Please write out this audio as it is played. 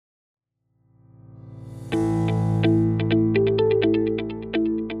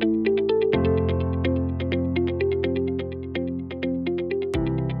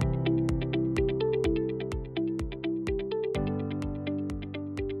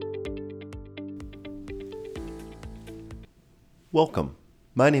Welcome.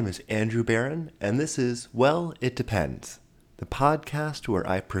 My name is Andrew Barron, and this is Well, It Depends, the podcast where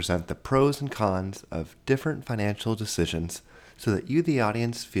I present the pros and cons of different financial decisions so that you, the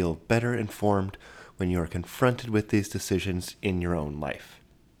audience, feel better informed when you are confronted with these decisions in your own life.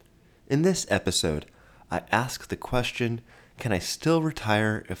 In this episode, I ask the question, can I still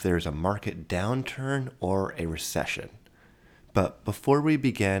retire if there is a market downturn or a recession? But before we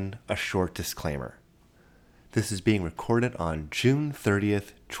begin, a short disclaimer. This is being recorded on June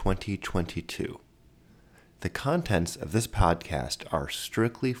 30th, 2022. The contents of this podcast are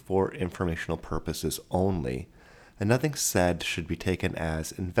strictly for informational purposes only, and nothing said should be taken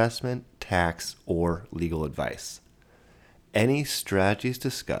as investment, tax, or legal advice. Any strategies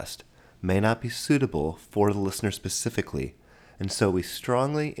discussed may not be suitable for the listener specifically, and so we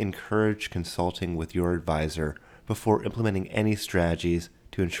strongly encourage consulting with your advisor before implementing any strategies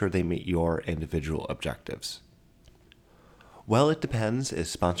to ensure they meet your individual objectives. Well, It Depends is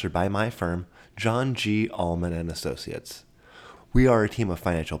sponsored by my firm, John G. Allman and Associates. We are a team of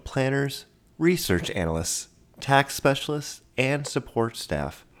financial planners, research analysts, tax specialists, and support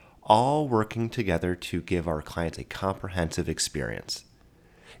staff, all working together to give our clients a comprehensive experience.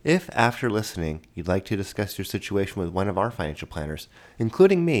 If after listening you'd like to discuss your situation with one of our financial planners,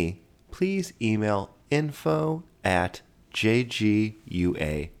 including me, please email info@jgua.com.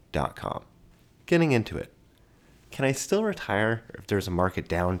 Getting into it. Can I still retire if there's a market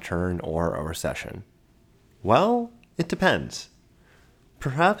downturn or a recession? Well, it depends.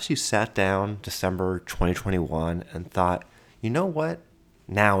 Perhaps you sat down December 2021 and thought, you know what?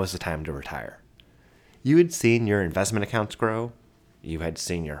 Now is the time to retire. You had seen your investment accounts grow. You had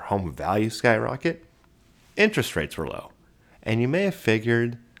seen your home value skyrocket. Interest rates were low. And you may have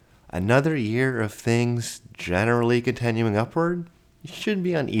figured another year of things generally continuing upward, you should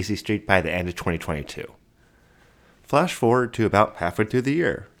be on easy street by the end of 2022. Flash forward to about halfway through the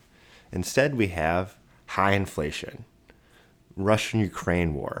year. Instead, we have high inflation,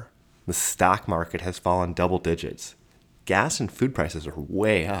 Russian-Ukraine war, the stock market has fallen double digits, gas and food prices are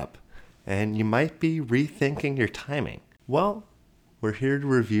way up, and you might be rethinking your timing. Well, we're here to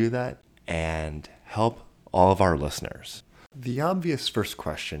review that and help all of our listeners. The obvious first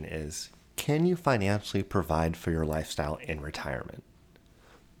question is, can you financially provide for your lifestyle in retirement?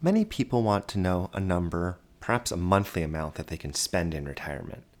 Many people want to know a number, perhaps a monthly amount that they can spend in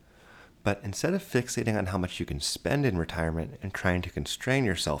retirement. But instead of fixating on how much you can spend in retirement and trying to constrain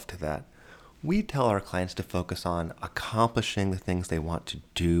yourself to that, we tell our clients to focus on accomplishing the things they want to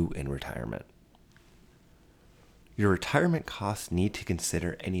do in retirement. Your retirement costs need to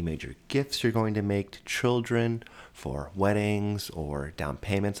consider any major gifts you're going to make to children for weddings or down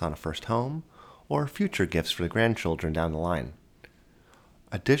payments on a first home, or future gifts for the grandchildren down the line.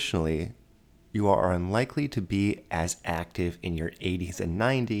 Additionally, you are unlikely to be as active in your 80s and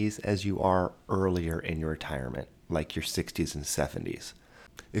 90s as you are earlier in your retirement, like your 60s and 70s.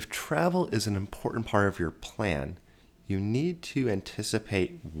 If travel is an important part of your plan, you need to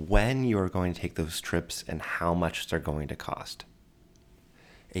anticipate when you are going to take those trips and how much they're going to cost.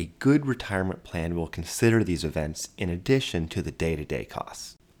 A good retirement plan will consider these events in addition to the day-to-day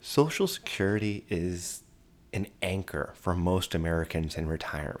costs. Social Security is an anchor for most Americans in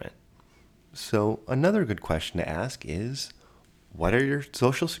retirement. So another good question to ask is, what are your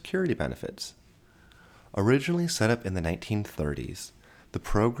Social Security benefits? Originally set up in the 1930s, the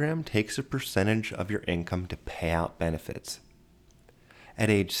program takes a percentage of your income to pay out benefits. At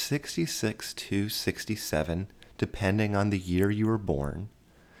age 66 to 67, depending on the year you were born,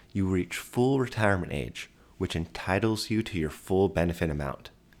 you reach full retirement age, which entitles you to your full benefit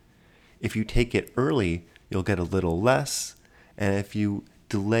amount. If you take it early, you'll get a little less, and if you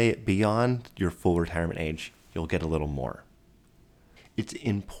delay it beyond your full retirement age, you'll get a little more. It's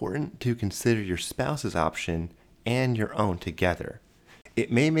important to consider your spouse's option and your own together. It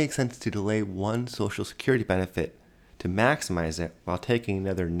may make sense to delay one Social Security benefit to maximize it while taking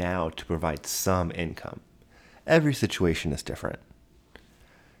another now to provide some income. Every situation is different.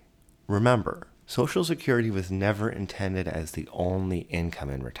 Remember, Social Security was never intended as the only income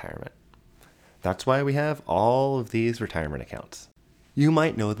in retirement. That's why we have all of these retirement accounts. You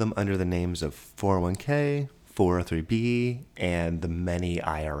might know them under the names of 401k, 403b, and the many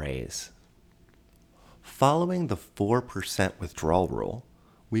IRAs. Following the 4% withdrawal rule,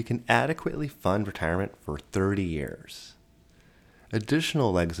 we can adequately fund retirement for 30 years.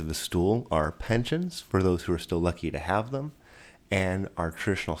 Additional legs of the stool are pensions for those who are still lucky to have them, and our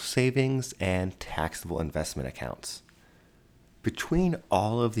traditional savings and taxable investment accounts. Between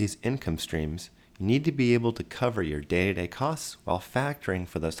all of these income streams, you need to be able to cover your day-to-day costs while factoring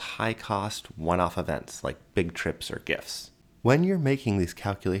for those high-cost one-off events like big trips or gifts. When you're making these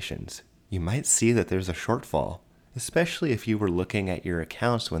calculations, you might see that there's a shortfall, especially if you were looking at your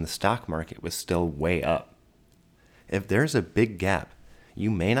accounts when the stock market was still way up. If there's a big gap,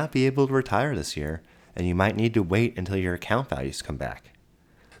 you may not be able to retire this year, and you might need to wait until your account values come back.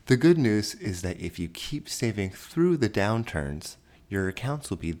 The good news is that if you keep saving through the downturns, your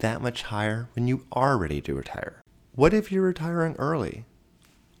accounts will be that much higher when you are ready to retire. What if you're retiring early?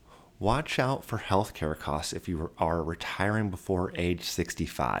 Watch out for healthcare costs if you are retiring before age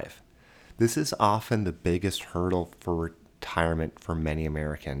 65. This is often the biggest hurdle for retirement for many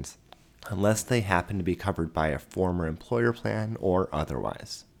Americans, unless they happen to be covered by a former employer plan or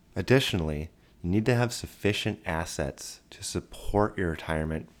otherwise. Additionally, you need to have sufficient assets to support your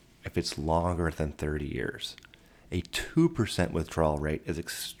retirement if it's longer than 30 years. A 2% withdrawal rate is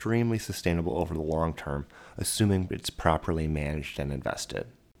extremely sustainable over the long term, assuming it's properly managed and invested.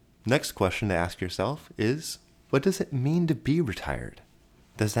 Next question to ask yourself is, what does it mean to be retired?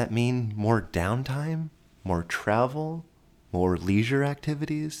 Does that mean more downtime, more travel, more leisure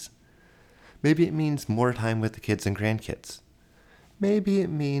activities? Maybe it means more time with the kids and grandkids. Maybe it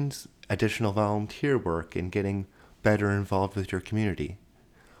means additional volunteer work and getting better involved with your community.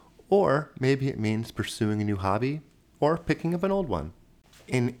 Or maybe it means pursuing a new hobby or picking up an old one.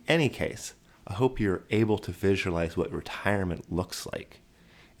 In any case, I hope you're able to visualize what retirement looks like.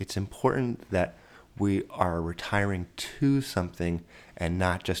 It's important that we are retiring to something and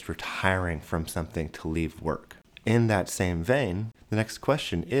not just retiring from something to leave work. In that same vein, the next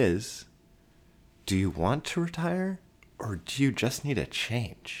question is, do you want to retire or do you just need a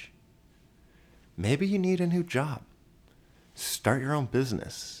change? Maybe you need a new job. Start your own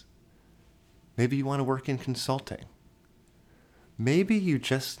business. Maybe you want to work in consulting. Maybe you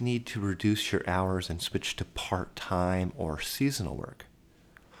just need to reduce your hours and switch to part-time or seasonal work.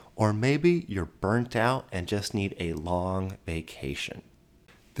 Or maybe you're burnt out and just need a long vacation.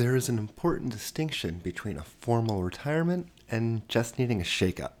 There is an important distinction between a formal retirement and just needing a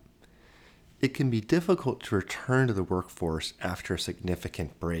shakeup. It can be difficult to return to the workforce after a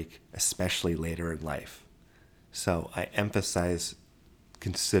significant break, especially later in life. So I emphasize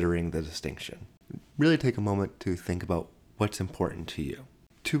considering the distinction. Really take a moment to think about what's important to you.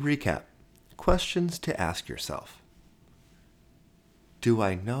 To recap, questions to ask yourself. Do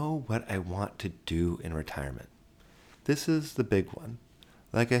I know what I want to do in retirement? This is the big one.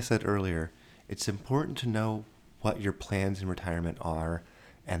 Like I said earlier, it's important to know what your plans in retirement are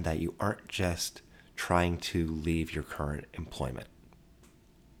and that you aren't just trying to leave your current employment.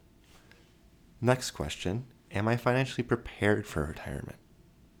 Next question, am I financially prepared for retirement?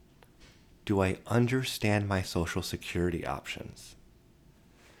 Do I understand my Social Security options?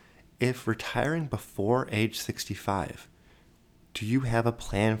 If retiring before age 65, do you have a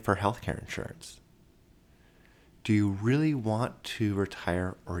plan for healthcare insurance? Do you really want to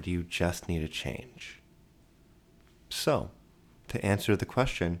retire or do you just need a change? So, to answer the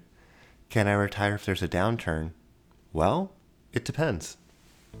question, can I retire if there's a downturn? Well, it depends.